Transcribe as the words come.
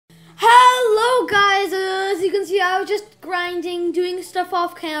Hello guys, as you can see I was just grinding, doing stuff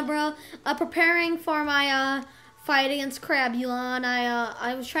off camera, preparing for my fight against Crabulon.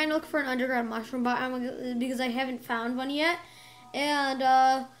 I was trying to look for an underground mushroom biome because I haven't found one yet. And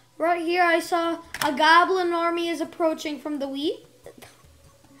right here I saw a Goblin Army is approaching from the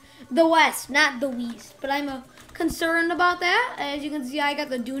west, not the west. But I'm concerned about that. As you can see, I got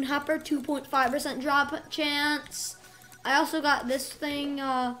the Dune Hopper, 2.5% drop chance. I also got this thing.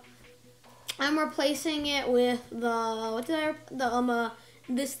 I'm replacing it with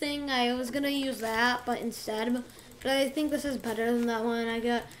this thing. I was gonna use that, but instead, but I think this is better than that one. I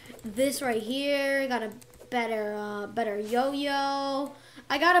got this right here. Got a better yo-yo.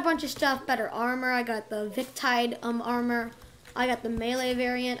 I got a bunch of stuff, better armor. I got the Victide armor. I got the melee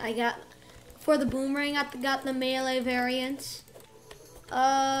variant. I got for the boomerang. I got the melee variant.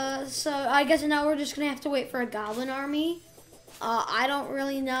 So I guess now we're just gonna have to wait for a Goblin Army. I don't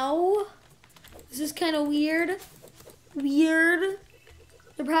really know. This is kind of weird. They're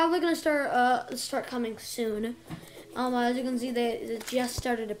probably gonna start coming soon. As you can see, they just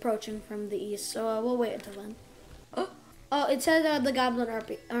started approaching from the east, so we'll wait until then. Oh, it says the Goblin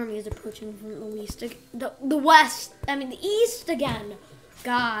Army is approaching from the east, the east again.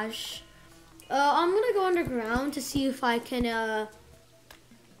 Gosh. I'm gonna go underground to see if I can. I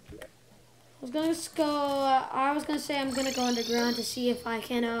was gonna say I'm gonna go underground to see if I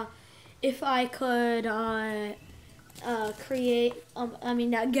can. If I could find an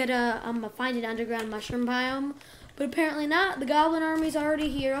underground mushroom biome, but apparently not. The Goblin Army's already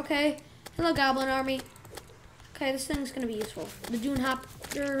here. Okay, hello Goblin Army. Okay, this thing's gonna be useful. The Dune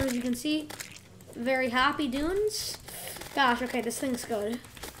Hopper, as you can see, very happy dunes. Gosh, okay, this thing's good.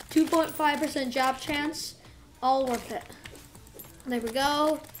 2.5% job chance, all worth it. There we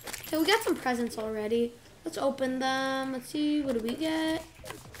go. Okay, we got some presents already. Let's open them. Let's see, what do we get?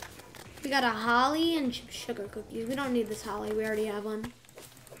 We got a holly and sugar cookies. We don't need this holly. We already have one.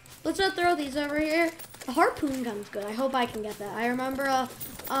 Let's not throw these over here. The harpoon gun's good. I hope I can get that. I remember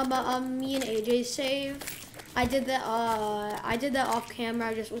me and AJ save. I did that off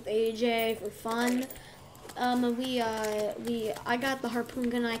camera just with AJ for fun. I got the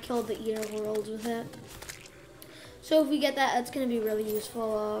harpoon gun and I killed the Eater Worlds with it. So if we get that, that's gonna be really useful.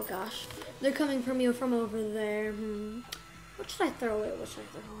 Oh gosh, they're coming from you from over there. What should I throw away?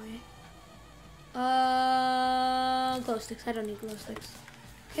 Glow sticks. I don't need glow sticks.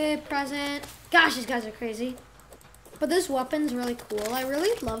 Okay, present. Gosh, these guys are crazy. But this weapon's really cool. I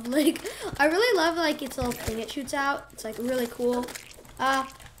really love its little thing it shoots out. It's like really cool.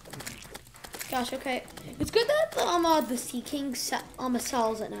 Gosh, okay. It's good that the Sea King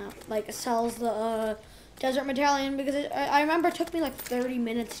sells it now. Like sells the desert medallion, because I remember it took me like 30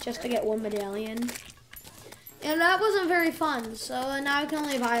 minutes just to get one medallion. And that wasn't very fun, so now I can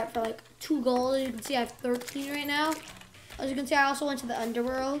only buy it for like 2 gold. You can see I have 13 right now. As you can see, I also went to the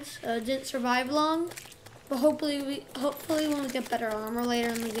underworld. Didn't survive long, but hopefully when we get better armor later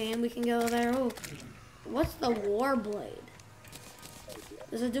in the game, we can go there. Ooh, what's the war blade?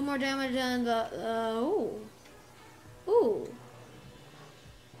 Does it do more damage than the? Ooh.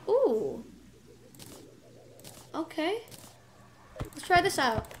 Okay, let's try this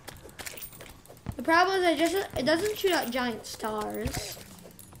out. The problem is it doesn't shoot out giant stars.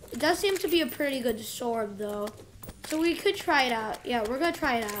 It does seem to be a pretty good sword though. So we could try it out. Yeah, we're gonna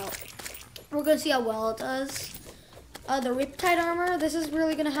try it out. We're gonna see how well it does. The Riptide armor, this is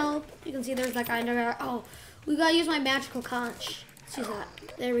really gonna help. You can see there's that guy under there. Oh, we gotta use my magical conch. Let's use that.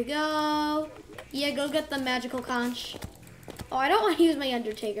 There we go. Yeah, go get the magical conch. Oh, I don't want to use my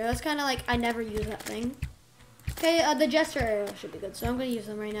Undertaker. That's kind of like I never use that thing. Okay, the Jester arrow should be good, so I'm gonna use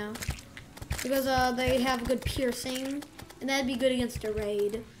them right now. Because they have good piercing, and that'd be good against a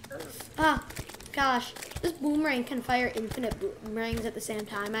raid. Ah, gosh, this boomerang can fire infinite boomerangs at the same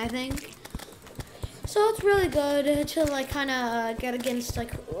time, I think. So it's really good to like kind of get against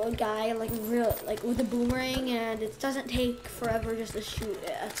like a guy like with a boomerang, and it doesn't take forever just to shoot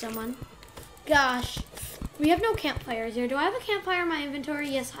at someone. Gosh, we have no campfires here. Do I have a campfire in my inventory?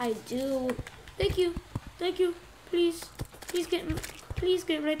 Yes, I do. Thank you. Please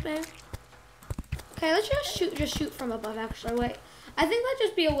get right there. Okay, let's just shoot from above, actually. Wait, I think that'd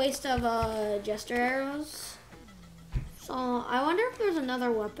just be a waste of Jester arrows. So, I wonder if there's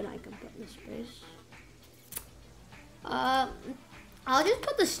another weapon I can put in this space. I'll just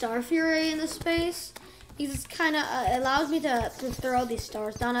put the Star Fury in this space. Because it's kind of, allows me to throw these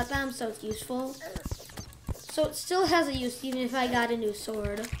stars down at them, so it's useful. So it still has a use, even if I got a new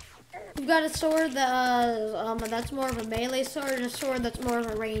sword. We've got a sword that, that's more of a melee sword, and a sword that's more of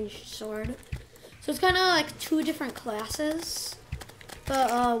a ranged sword. So it's kind of like 2 different classes.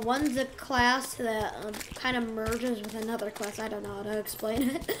 But one's a class that kind of merges with another class. I don't know how to explain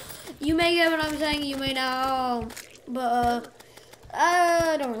it. You may get what I'm saying, you may know. But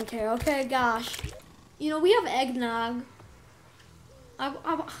I don't really care. Okay, gosh. You know, we have eggnog. I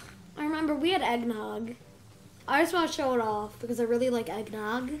remember we had eggnog. I just want to show it off because I really like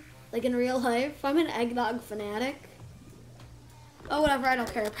eggnog. Like in real life, I'm an eggnog fanatic. Oh, whatever, I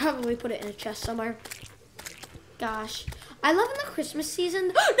don't care. I'll probably put it in a chest somewhere. Gosh. I love in the Christmas season.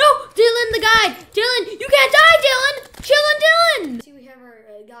 No! Dylan, the guide! Dylan, you can't die, Dylan! Dylan! See, we have our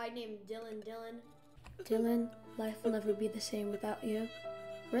guy named Dylan. Dylan, life will never be the same without you.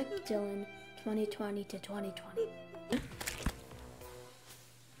 Rick Dylan, 2020 to 2020.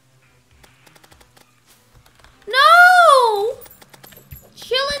 No!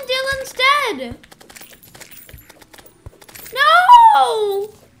 Chillin' Dylan's dead.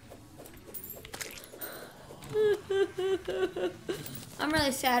 No! I'm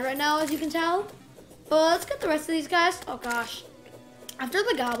really sad right now, as you can tell. But let's get the rest of these guys. Oh gosh. After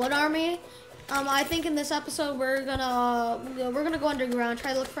the Goblin Army, I think in this episode we're gonna go underground,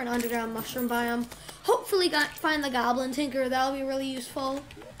 try to look for an underground mushroom biome. Hopefully find the Goblin Tinker. That'll be really useful.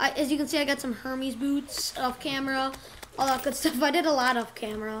 As you can see, I got some Hermes boots off camera, all that good stuff. I did a lot off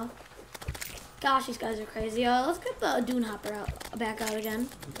camera. Gosh, these guys are crazy. Let's get the Dune Hopper back out again.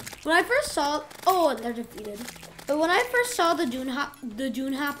 When I first saw, oh, they're defeated. But when I first saw the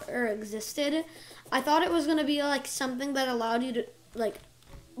Dune Hopper existed, I thought it was gonna be like something that allowed you to like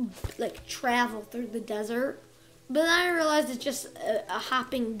travel through the desert. But then I realized it's just a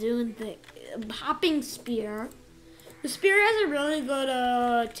hopping dune thing, hopping spear. The spear has a really good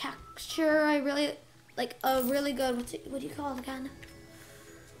texture. I really like a really good. What do you call it again?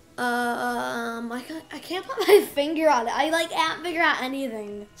 I can't put my finger on it. I can't figure out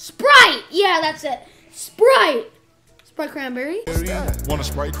anything. Sprite! Yeah, that's it. Sprite! Sprite cranberry. Want a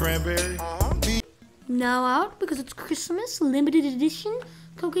Sprite cranberry? Now out because it's Christmas, limited edition.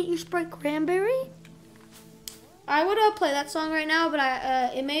 Go get your Sprite cranberry. I would play that song right now, but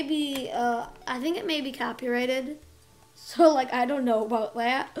it may be, I think it may be copyrighted. So, I don't know about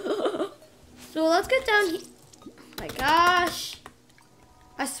that. So, let's get down here. Oh my gosh.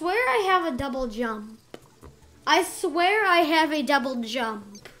 I swear I have a double jump. I swear I have a double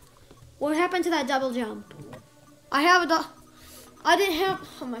jump. What happened to that double jump? I didn't have,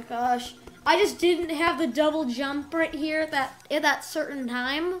 oh my gosh. I just didn't have the double jump right here at that certain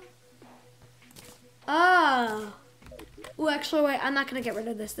time. Ah. Oh, actually, wait, I'm not gonna get rid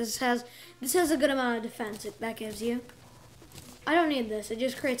of this. This has a good amount of defense that gives you. I don't need this. It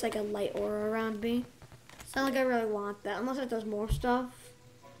just creates like a light aura around me. It's not like I really want that, unless it does more stuff.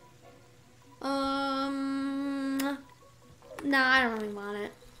 Nah, I don't really want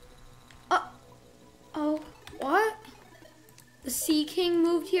it. Oh, what? The Sea King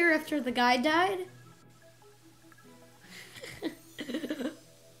moved here after the guy died?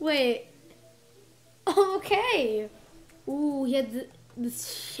 Wait. Okay. Ooh, he had the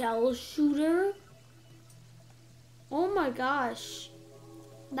shell shooter. Oh my gosh.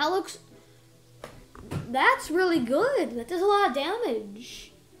 That's really good. That does a lot of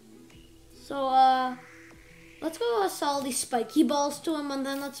damage. So, let's go sell these spiky balls to him and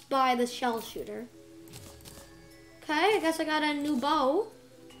then let's buy the shell shooter. Okay, I guess I got a new bow.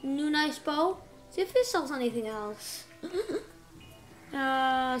 New nice bow. See if he sells anything else.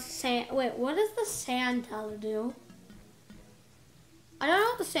 Wait, what does the sand dollar do? I don't know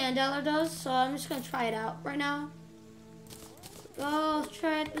what the sand dollar does, so I'm just gonna try it out right now. Oh, let's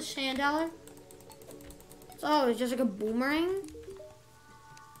try the sand dollar. Oh, it's just like a boomerang.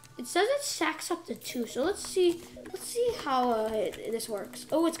 It says it stacks up to 2, so let's see how this works.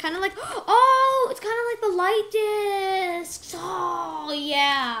 Oh, it's kind of like, oh, it's kind of like the light discs. Oh,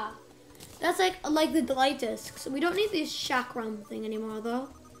 yeah. That's like the light discs. We don't need this chakram thing anymore, though.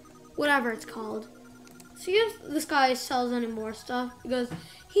 Whatever it's called. See if this guy sells any more stuff, because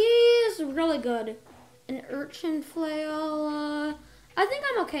he's really good. An urchin flail. I think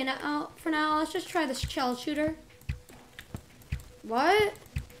I'm okay now. For now, let's just try this shell shooter. What?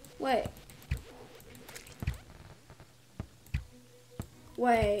 Wait.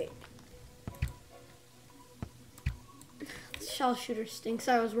 Shell shooter stinks.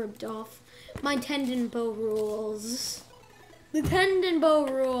 I was ripped off. My tendon bow rules. The tendon bow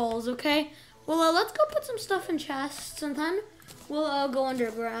rules, okay? Well, let's go put some stuff in chests and then we'll go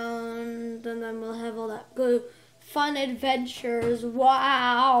underground and then we'll have all that good fun adventures.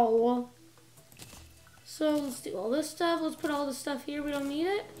 Wow. So let's do all this stuff. Let's put all this stuff here. We don't need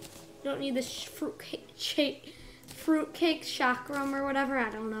it. We don't need this fruitcake chakram or whatever. I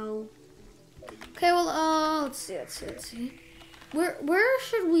don't know. Okay, well, let's see. Where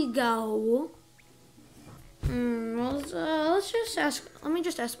should we go? Well, let's just ask. Let me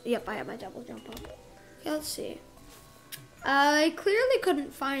just ask. Yep, I have my double jump up. Okay, let's see. I clearly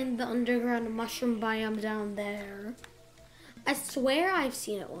couldn't find the underground mushroom biome down there. I swear I've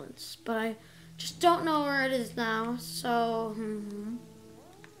seen it once, but I just don't know where it is now. So,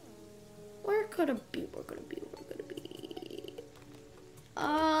 where could it be? Where could it be? Where could it be?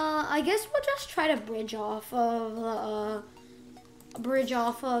 I guess we'll just try to bridge off of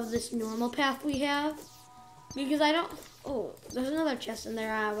this normal path we have, because I don't. Oh, there's another chest in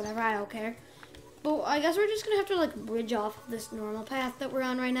there. Whatever. I don't care. But I guess we're just gonna have to like bridge off this normal path that we're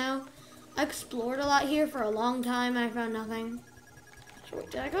on right now. I explored a lot here for a long time and I found nothing. So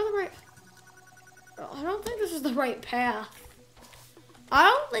wait, did I go the right? Oh, I don't think this is the right path. I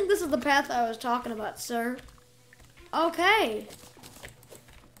don't think this is the path I was talking about, sir. Okay.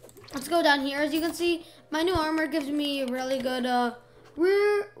 Let's go down here. As you can see, my new armor gives me really good,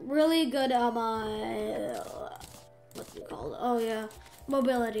 really good, what's it called? Oh yeah,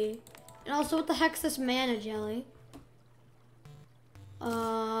 mobility. And also, what the heck's this mana jelly? Okay,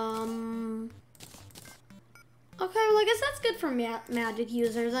 well, I guess that's good for magic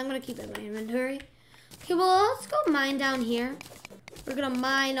users. I'm gonna keep it in my inventory. Okay, well, let's go mine down here. We're gonna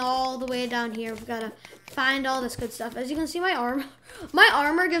mine all the way down here. We've gotta find all this good stuff. As you can see, my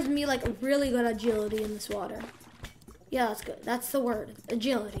armor gives me like really good agility in this water. Yeah, that's good. That's the word,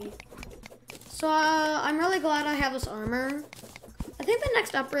 agility. So I'm really glad I have this armor. I think the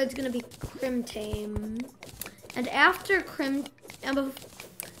next upgrade is gonna be Crimtane, and after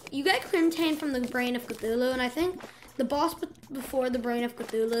you get Crimtane from the Brain of Cthulhu, and I think the boss before the Brain of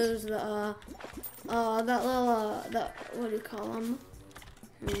Cthulhu is the what do you call him?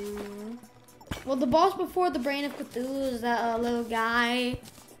 Well, the boss before the Brain of Cthulhu is that little guy.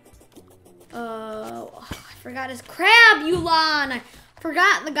 I forgot his Crabulon. I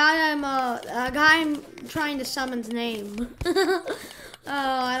forgot the guy I'm trying to summon's name.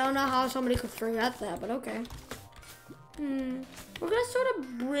 I don't know how somebody could forget that, but okay. We're gonna sort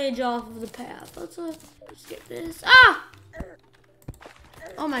of bridge off of the path. Let's get this. Ah!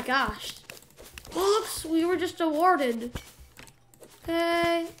 Oh my gosh. Well, looks, we were just awarded.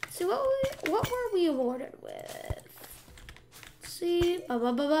 Okay. Let's see what were we awarded with? Let's see.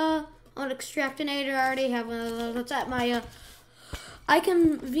 On Extractinator, I already have one of those. That's at my I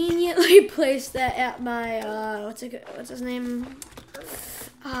conveniently placed that at my what's his name?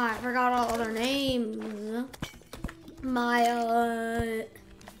 I forgot all their names. My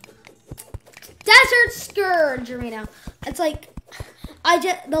Desert Scourge arena. It's like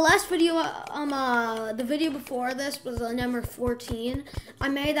the last video the video before this was number 14. I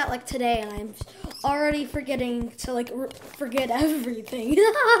made that like today and I'm already forgetting to like forget everything.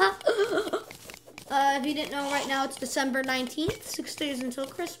 If you didn't know, right now it's December 19th, 6 days until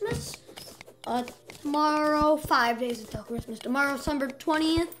Christmas. Tomorrow, 5 days until Christmas. Tomorrow, December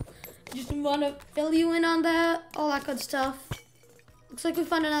 20th. Just want to fill you in on that, all that good stuff. Looks like we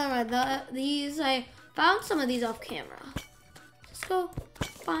found another one. These, I found some of these off camera. Let's go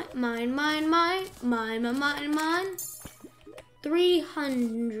mine.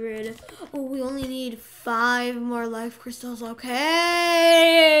 300. Oh, we only need 5 more life crystals.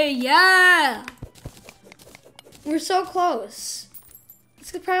 Okay, yeah. We're so close.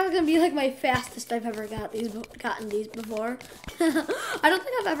 This is probably gonna be like my fastest I've ever gotten these before. I don't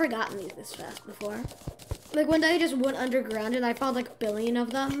think I've ever gotten these this fast before. Like one day I just went underground and I found like a billion of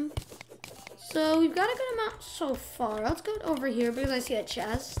them. So we've got a good amount so far. Let's go over here because I see a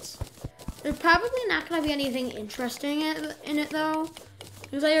chest. There's probably not gonna be anything interesting in it though,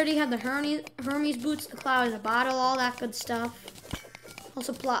 because I already have the Hermes boots, the cloud in a bottle, all that good stuff.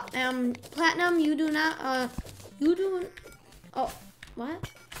 Also platinum, you do not, oh, what?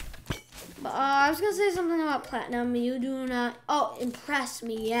 I was gonna say something about platinum. You do not. Oh, impress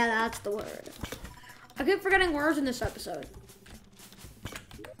me. Yeah, that's the word. I keep forgetting words in this episode.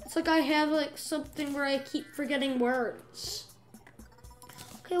 It's like I have like something where I keep forgetting words.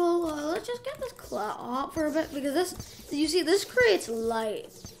 Okay, well, let's just get this cloud off for a bit because this, you see, this creates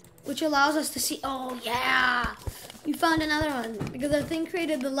light, which allows us to see. Oh yeah, we found another one because the thing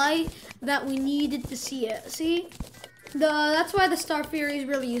created the light that we needed to see it. See? That's why the Star Fury is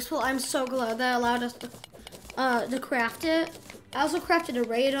really useful. I'm so glad that allowed us to craft it. I also crafted a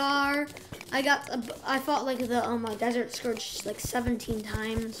radar. I fought like the Desert Scourge like 17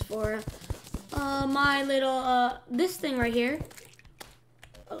 times for my little this thing right here.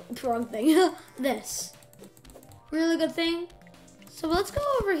 Oh, wrong thing. This really good thing. So let's go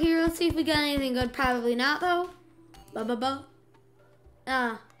over here. Let's see if we got anything good. Probably not though.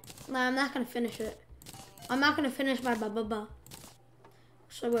 No, I'm not gonna finish it. I'm not gonna finish my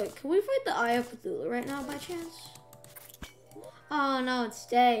So wait, can we fight the Eye of Cthulhu right now by chance? Oh no, it's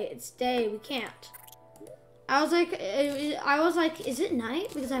day. It's day. We can't. I was like, is it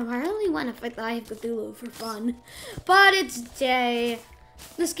night? Because I really want to fight the Eye of Cthulhu for fun, but it's day.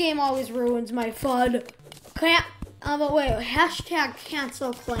 This game always ruins my fun. Can't. But wait, hashtag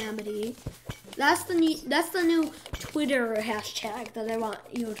cancel Calamity. That's the new Twitter hashtag that I want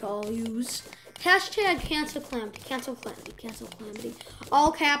you to all use. Hashtag cancel Calamity. Cancel Calamity. Cancel Calamity.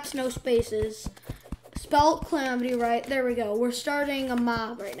 All caps, no spaces. Spelled Calamity right. There we go. We're starting a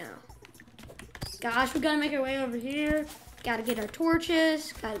mob right now. Gosh, we gotta make our way over here. Gotta get our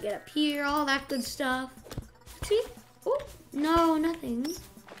torches. Gotta get up here. All that good stuff. See? Oh, no, nothing.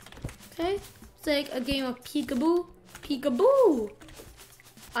 Okay. It's like a game of peekaboo. Peekaboo.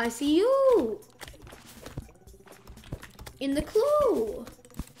 I see you. In the Clue.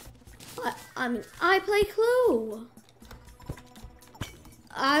 I play Clue.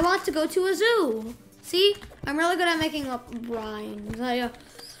 I want to go to a zoo. See? I'm really good at making up rhymes. I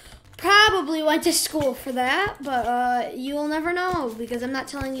probably went to school for that, but you will never know because I'm not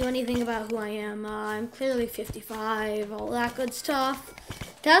telling you anything about who I am. I'm clearly 55, all that good stuff.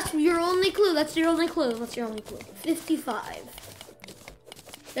 That's your only clue. That's your only clue. That's your only clue. 55.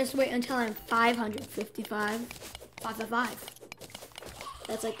 Let's wait until I'm 555. 555.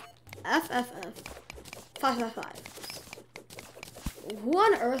 That's like FFF. 555. Who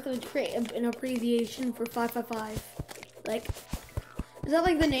on earth would create an abbreviation for 555? Like, is that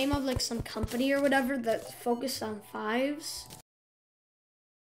like the name of like some company or whatever that's focused on fives?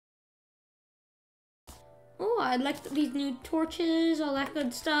 Oh, I'd like these new torches, all that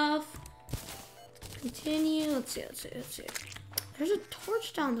good stuff. Continue. Let's see. There's a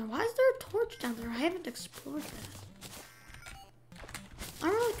torch down there. Why is there a torch down there? I haven't explored that. I'm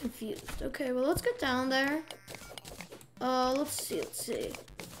really confused. Okay, well, let's get down there. Let's see. Let's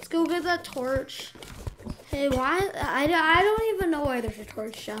go get that torch. Hey, why? I don't even know why there's a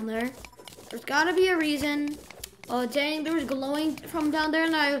torch down there. There's gotta be a reason. Oh, dang, there was glowing from down there,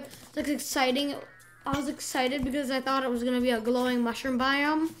 and I was excited because I thought it was gonna be a glowing mushroom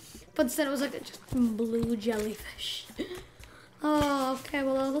biome, but instead it was like just blue jellyfish. Oh, okay,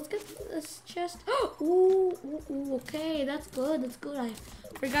 well, let's get this chest. Ooh, okay, that's good, I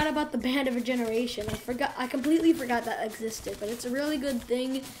forgot about the Band of Regeneration. I completely forgot that existed, but it's a really good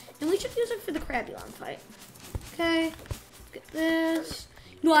thing, and we should use it for the Crabulon fight. Okay, let's get this.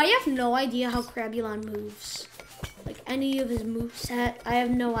 No, I have no idea how Crabulon moves. Like, any of his moveset, I have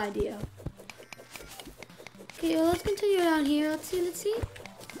no idea. Okay, well, let's continue down here. Let's see.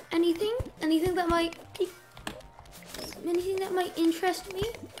 Anything that might interest me,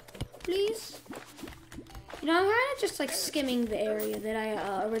 please? You know, I'm kind of just like skimming the area that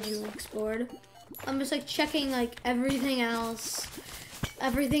I originally explored. I'm just like checking like everything else,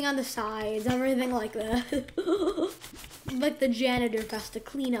 everything on the sides, everything like that. Like the janitor has to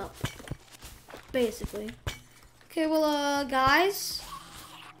clean up, basically. Okay, well, guys,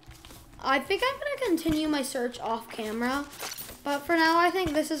 I think I'm gonna continue my search off camera. But for now, I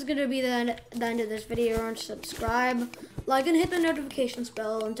think this is going to be the end of this video. Remember to subscribe, like, and hit the notifications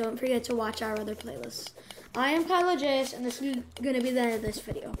bell. And don't forget to watch our other playlists. I am Kylojase, and this is going to be the end of this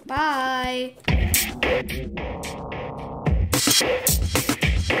video. Bye!